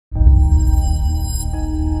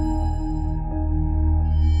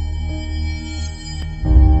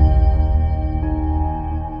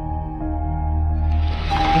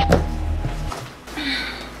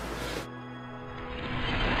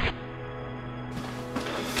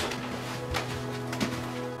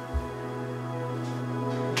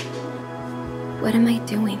What am I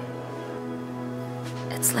doing?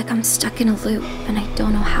 It's like I'm stuck in a loop and I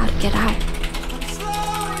don't know how to get out.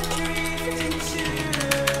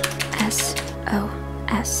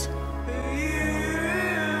 SOS.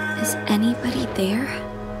 Is anybody there?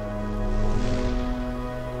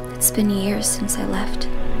 It's been years since I left,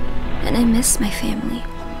 and I miss my family.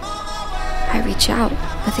 I reach out,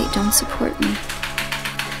 but they don't support me.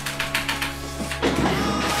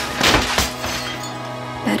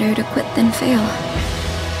 Better to quit than fail.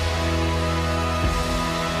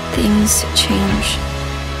 Things change,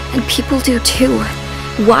 and people do too.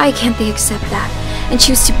 Why can't they accept that and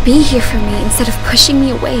choose to be here for me instead of pushing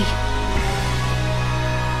me away?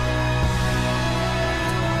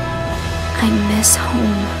 I miss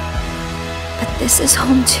home, but this is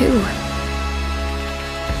home too.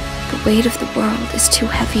 The weight of the world is too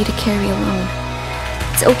heavy to carry alone.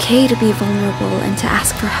 It's okay to be vulnerable and to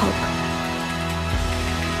ask for help.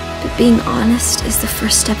 But being honest is the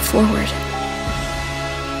first step forward.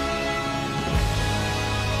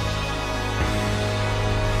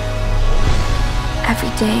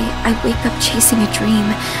 Every day, I wake up chasing a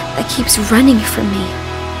dream that keeps running from me.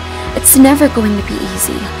 It's never going to be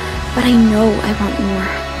easy, but I know I want more.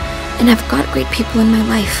 And I've got great people in my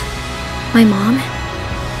life. My mom,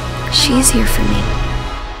 she's here for me.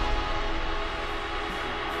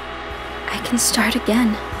 I can start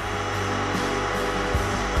again.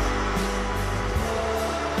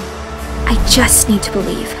 I just need to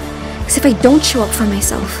believe, because if I don't show up for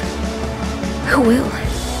myself, who will?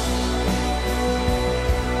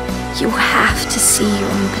 You have to see your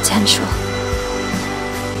own potential.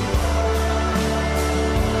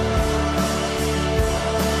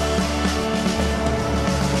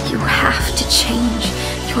 You have to change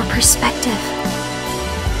your perspective.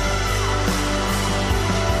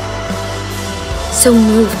 So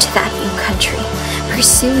move to that new country.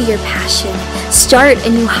 Pursue your passion. Start a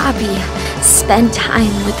new hobby. Spend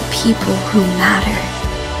time with the people who matter.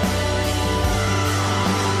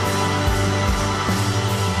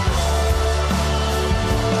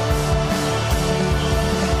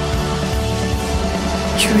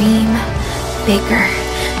 Dream bigger.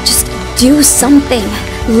 Just do something.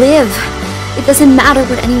 Live. It doesn't matter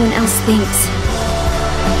what anyone else thinks.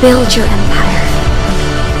 Build your empire.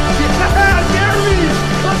 Yeah, Jeremy!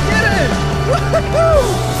 Let's get it! Woo-hoo!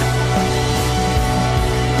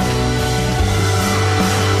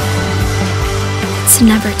 It's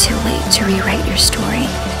never too late to rewrite your story.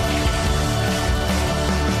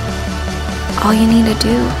 All you need to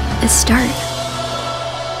do is start.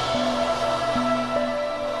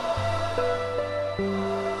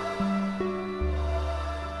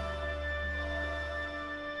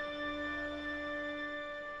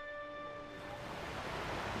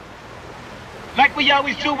 Like we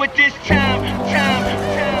always do at this time.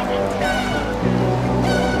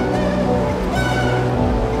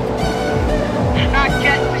 I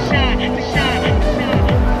got to shine.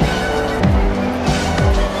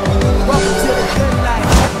 Welcome to the good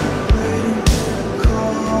life.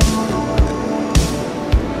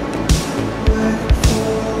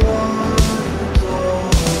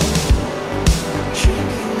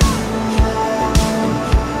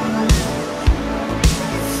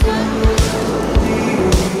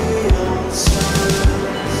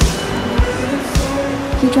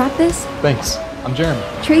 You dropped this? Thanks. I'm Jeremy.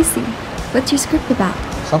 Tracy, what's your script about?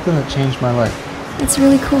 Something that changed my life. That's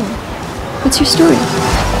really cool. What's your story?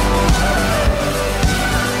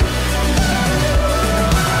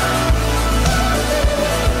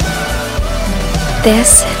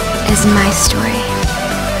 This is my story.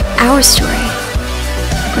 Our story.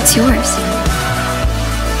 What's yours?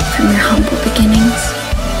 From your humble beginnings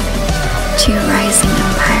to your rising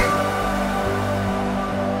empire.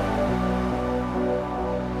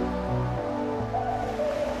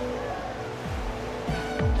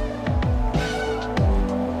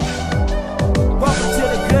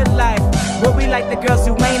 Where we like the girls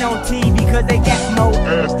who ain't on TV because they get more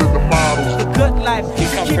ass than the models. The good life. Keep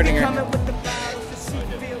comforting her.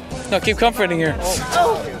 No, keep comforting her.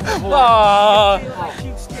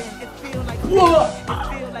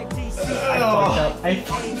 I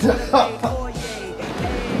fucked up.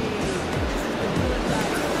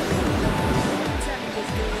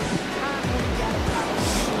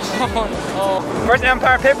 Oh. First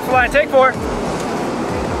Empire paper fly, take 4.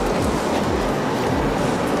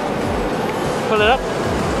 Pull it up.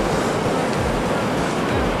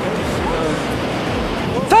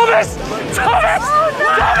 Thomas! Thomas!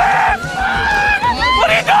 Thomas! What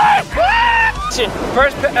are you doing?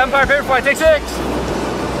 First Empire paper fly, take 6.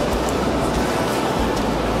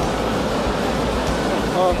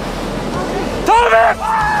 Thomas!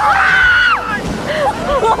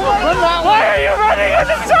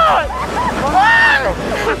 get the shot!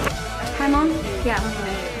 Hi, Mom? Yeah,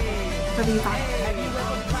 love you, bye.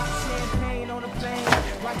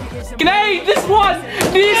 Hey, this one!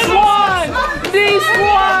 This one! This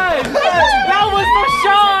one! That was the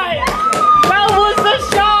shot! That was the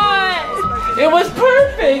shot! It was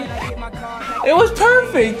perfect! It was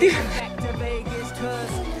perfect!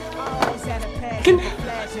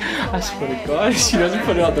 I swear to God, she doesn't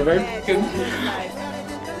put it on the very fucking...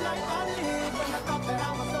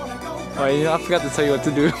 Oh, yeah, I forgot to tell you what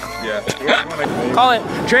to do. Yeah. Call it.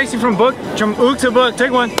 Tracy from Ook to Book.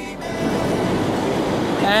 Take one.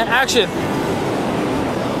 And action.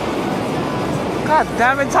 God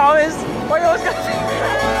damn it, Thomas. Why you always gotta